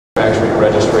manufacturing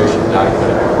registration die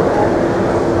cutting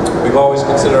equipment. We've always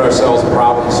considered ourselves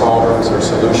problem solvers or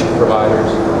solution providers.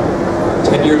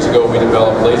 10 years ago, we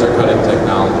developed laser cutting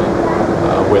technology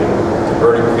with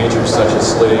converting features such as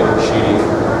slitting, sheeting,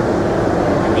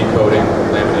 UV coating,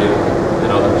 laminating,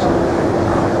 and others.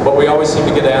 But we always seem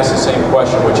to get asked the same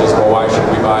question, which is, well, why should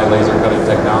we buy laser cutting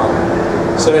technology?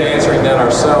 Instead of answering that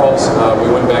ourselves, we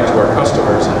went back to our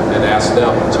customers and asked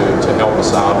them to help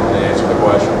us out and answer the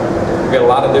question. We got a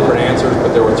lot of different answers,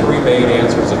 but there were three main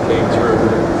answers that came through.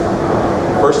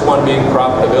 First one being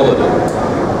profitability.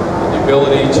 The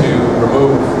ability to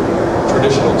remove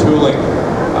traditional tooling,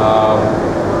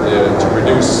 to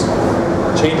reduce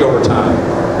changeover time,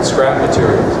 scrap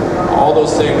materials. All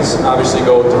those things obviously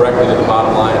go directly to the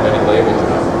bottom line of any label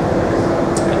job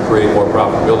and create more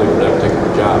profitability for that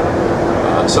particular job.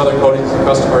 Southern Coatings is a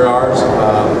customer of ours.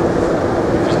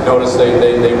 If you notice,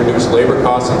 they reduce labor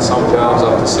costs on some jobs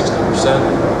up to 60%,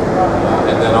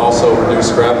 and then also reduce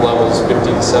scrap levels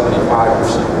 50 to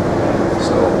 75%.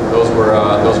 So those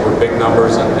were big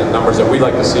numbers and numbers that we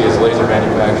like to see as laser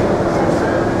manufacturers.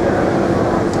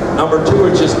 Number two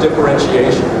is just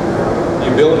differentiation.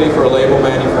 The ability for a label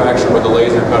manufacturer with a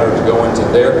laser cutter to go into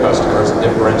their customers and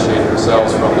differentiate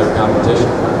themselves from their competition.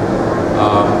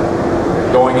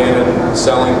 Going in and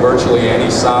selling virtually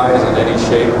any size and any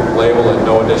shape label at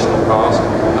no additional cost.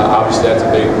 Obviously that's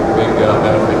a big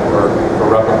benefit for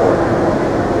Replicor.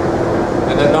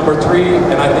 And then number three,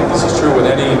 and I think this is true with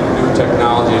any new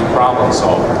technology, is problem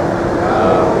solving.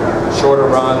 Shorter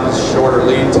runs, shorter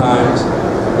lead times.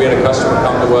 We had a customer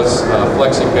come to us,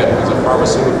 FlexiKit, who's a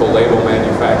pharmaceutical label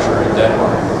manufacturer in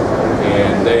Denmark.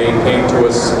 And they came to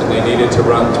us and they needed to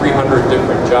run 300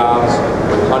 different jobs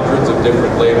with hundreds of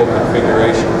different label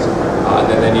configurations. And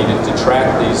then they needed to track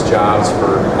these jobs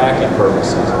for packing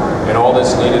purposes. And all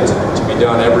this needed to be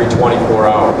done every 24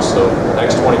 hours. So the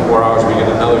next 24 hours we get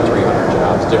another 300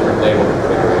 jobs, different label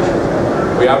configurations.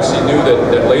 We obviously knew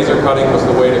that laser cutting was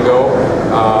the way to go.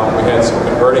 We had some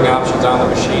converting options on the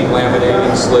machine,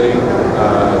 laminating, slitting,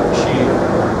 sheeting,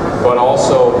 but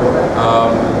also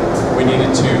we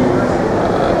needed to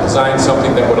design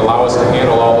something that would allow us to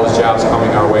handle all those jobs coming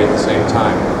our way at the same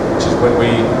time, which is when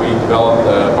we developed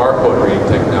the barcode reading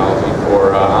technology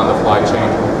for on-the-fly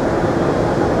changeover.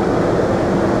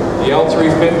 The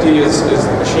L350 is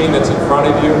the machine that's in front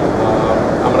of you.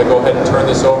 I'm going to go ahead and turn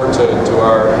this over to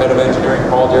our head of engineering,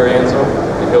 Paul D'Arienzo,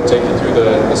 and he'll take you through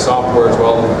the software as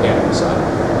well as the mechanical side.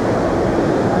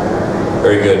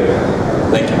 Very good.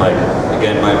 Thank you, Mike.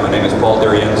 Again, my name is Paul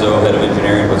D'Arienzo, head of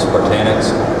engineering with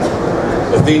Spartanics.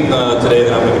 The theme today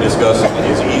that I'm going to be discussing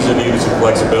is ease of use and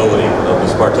flexibility of the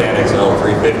Spartanics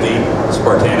L350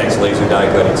 Spartanics laser die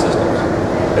cutting systems.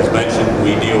 As mentioned,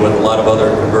 we deal with a lot of other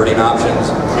converting options.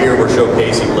 Here we're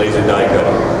showcasing laser die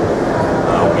cutting.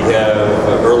 We have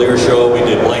an earlier show, we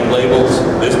did blank labels.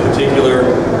 This particular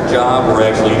job, we're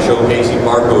actually showcasing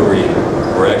barcode reading.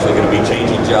 We're actually going to be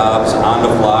changing jobs on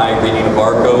the fly, reading a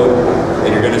barcode,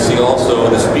 and you're going to see also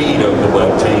the speed of the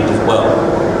web change as well.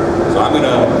 So I'm going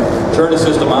to turn the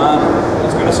system on,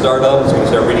 it's going to start up, it's going to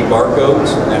start reading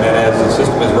barcodes, and then as the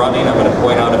system is running, I'm going to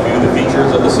point out a few of the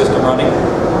features of the system running,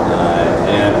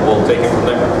 and we'll take it from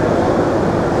there.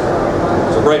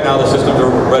 So right now the systems are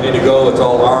ready to go, it's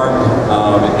all armed.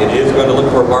 It is going to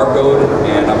look for a barcode,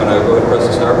 and I'm going to go ahead and press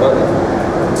the start button.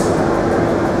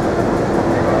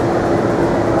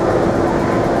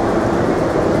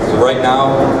 So right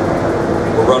now,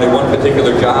 we're running one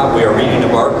particular job, we are reading a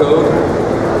barcode.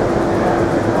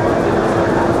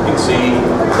 You can see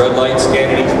red light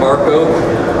scanning each barcode.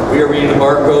 We are reading a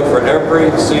barcode for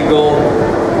every single,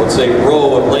 let's say,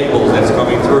 row of labels that's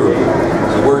coming through.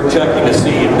 So we're checking to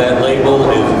see if that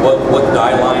label is what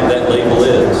die line that label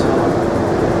is.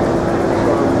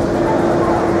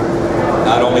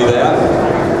 Not only that,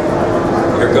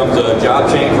 here comes a job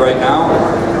change right now.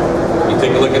 You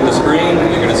take a look at the screen,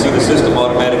 you're going to see the system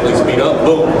automatically speed up.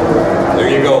 Boom. There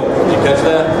you go. Did you catch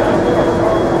that?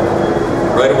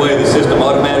 Right away, the system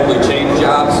automatically changed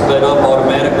jobs, sped up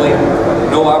automatically.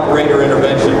 No operator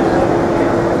intervention.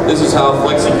 This is how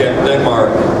FlexiKit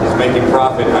Denmark is making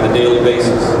profit on a daily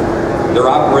basis. Their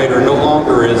operator no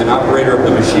longer is an operator of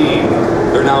the machine.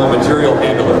 They're now a material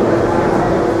handler.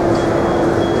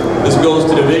 This goes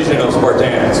to the vision of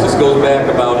Spartanics. This goes back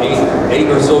about eight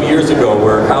or so years ago,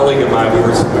 where a colleague of mine, we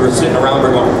were sitting around,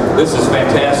 we're going, this is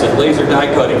fantastic, laser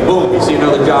die cutting, boom, you see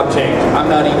another job change. I'm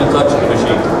not even touching the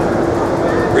machine.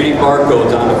 Reading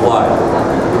barcodes on the fly.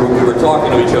 We were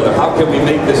talking to each other, how can we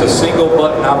make this a single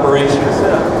button operation?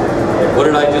 What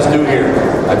did I just do here?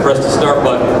 I pressed the start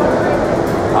button.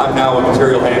 I'm now a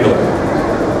material handler.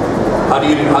 How do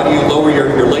you lower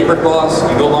your labor costs?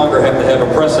 You no longer have to have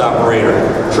a press operator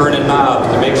churning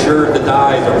knobs to make sure the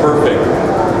dies are perfect.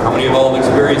 How many of y'all have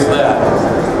experienced that?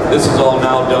 This is all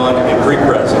now done in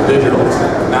pre-press and digital.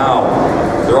 Now,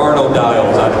 there are no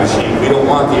dials on the machine. We don't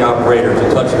want the operator to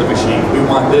touch the machine. We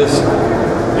want this.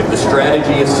 If the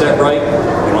strategy is set right,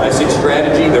 when I say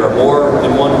strategy, there are more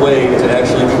than one way to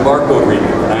actually do barcode reading.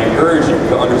 And I encourage you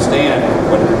to understand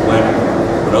when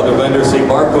other vendors say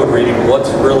barcode reading, what's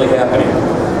really happening.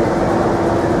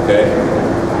 Okay?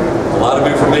 A lot of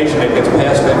information that gets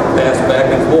passed back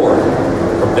and forth,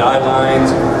 from die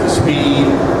lines to speed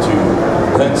to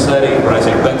pen settings. When I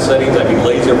say pen settings, I mean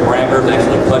laser parameters,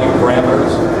 actually cutting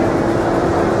parameters.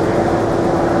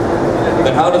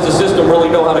 Then how does the system really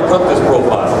know how to cut this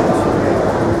profile?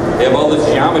 They have all this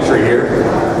geometry here.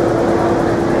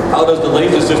 How does the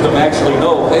laser system actually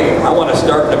know, hey, I want to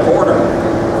start in the corner.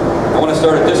 I want to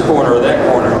start at this corner or that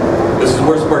corner. This is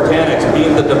where Spartanics,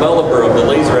 being the developer of the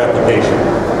laser application.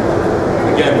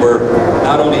 Again, we're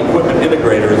not only equipment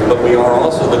integrators, but we are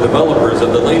also the developers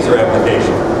of the laser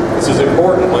application. This is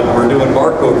important when we're doing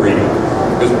barcode reading,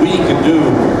 because we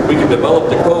can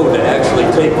develop the code to actually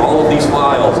take all of these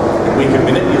files and we can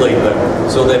manipulate them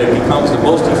so that it becomes the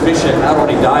most efficient, not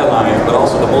only die lines, but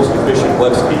also the most efficient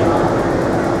web speed.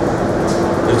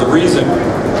 There's a reason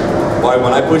why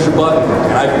when I push a button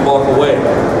and I can walk away,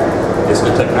 it's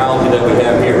the technology that we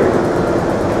have here.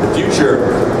 The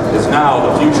future is now,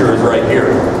 the future is right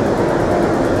here.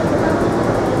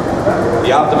 The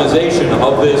optimization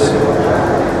of this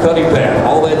cutting path,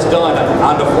 all that's done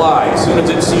on the fly. As soon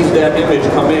as it sees that image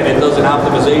come in, it does an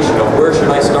optimization of where should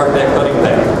I start that cutting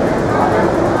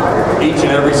path. Each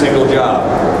and every single job.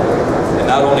 And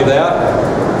not only that,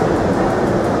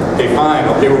 okay, fine,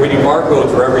 okay, we're reading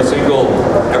barcodes for every single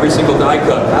die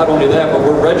cut. Not only that, but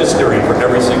we're registering for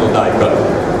every single die cut.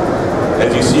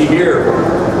 As you see here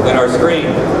within our screen,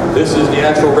 this is the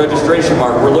actual registration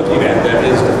mark we're looking at that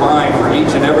is defined for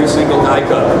each and every single die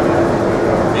cut.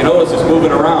 You notice it's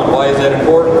moving around. Why is that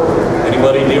important?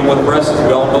 Anybody dealing with presses?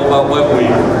 We all know about web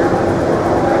weave.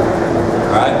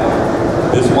 Alright?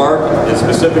 This mark is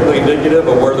specifically indicative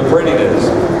of where the printing is.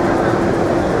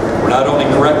 We're not only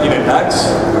correcting in X,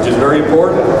 which is very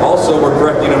important, also we're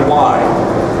correcting in Y.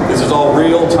 This is all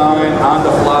real-time,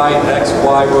 on-the-fly, X,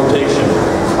 Y rotation.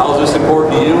 How is this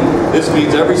important to you? This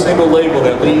means every single label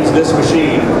that leaves this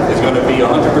machine is going to be 100%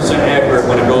 accurate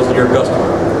when it goes to your customer.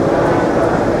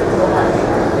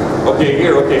 Okay,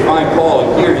 here, okay, fine,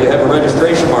 Paul, here you have a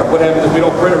registration mark. What happens if we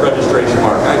don't print a registration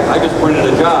mark? I just printed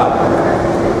a job.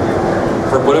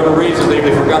 For whatever reason, they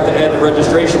forgot to add the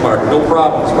registration mark. No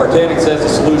problem. Spartanics has a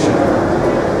solution.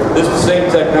 This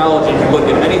same technology can look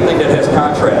at anything that has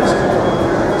contrast.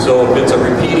 So if it's a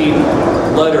repeating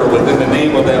letter within the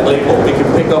name of that label, we can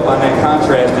pick up on that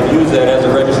contrast and use that as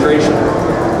a registration.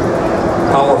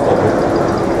 Powerful.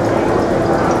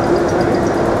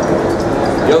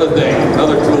 The other thing,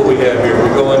 another tool we have here, we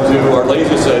go into our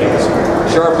laser settings.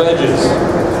 Sharp edges,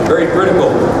 very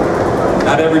critical.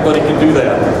 Not everybody can do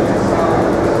that.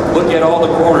 Look at all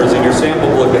the corners in your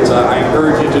sample booklets. I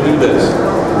encourage you to do this.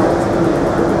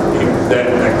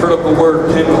 That critical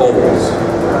word, pinholes.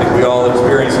 I think we all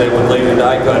experience that with laser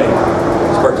die cutting.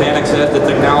 Spartanics has the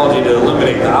technology to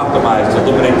eliminate, to optimize, to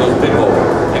eliminate those pinholes.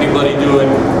 Anybody doing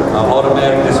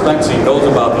automatic dispensing knows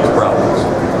about these problems.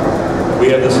 We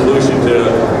have the solution to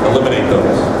eliminate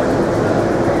those.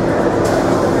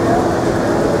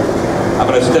 I'm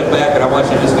going to step back and I want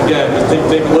you to just again,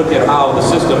 take a look at how the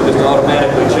system just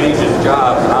automatically changes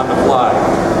jobs on the fly.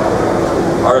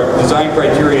 Our design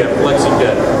criteria at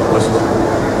FlexiKit was,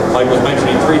 Mike was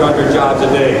mentioning, 300 jobs a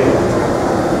day.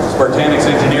 Spartanics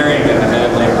Engineering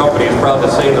and the company is proud to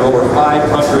say there are over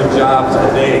 500 jobs a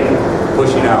day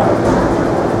pushing out.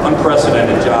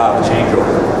 Unprecedented job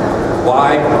changeover.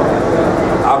 Why?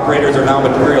 Operators are now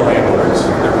material handlers.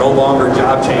 They're no longer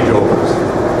job changeovers.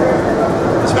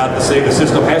 It's not to say the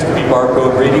system has to be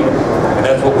barcode reading, and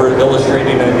that's what we're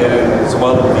illustrating in some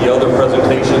of the other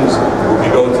presentations where we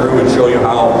go through and show you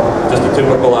how just a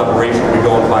typical operation, we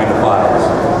go and find the files.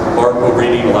 Barcode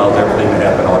reading allows everything to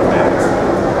happen automatically.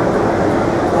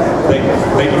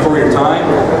 Thank you for your time.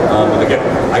 Again,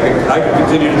 I could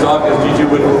continue to talk as Gigi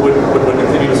would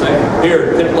continue to say.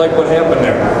 Here, didn't like what happened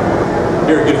there.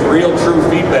 Here, it gives real true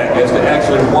feedback as to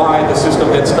actually why the system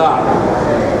had stopped.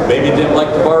 Maybe it didn't like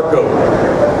the barcode.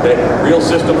 Okay. Real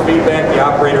system feedback, the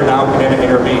operator now can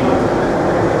intervene.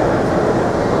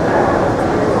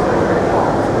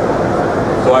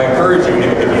 So I encourage you,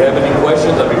 if you have any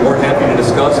questions, I'd be more than happy to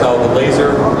discuss how the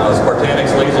laser,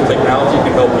 Spartanics laser technology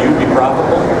can help you be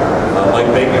profitable. Mike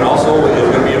Bacon also is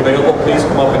going to be available. Please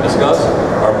come up and discuss.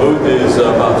 Our booth is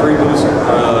about 3 booths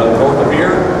north of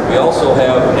here. We also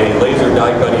have a laser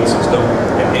die cutting system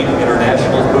in Ink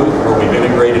International's booth where we've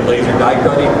integrated laser die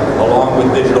cutting along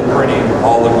with digital printing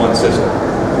all in one system.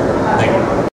 Thank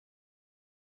you.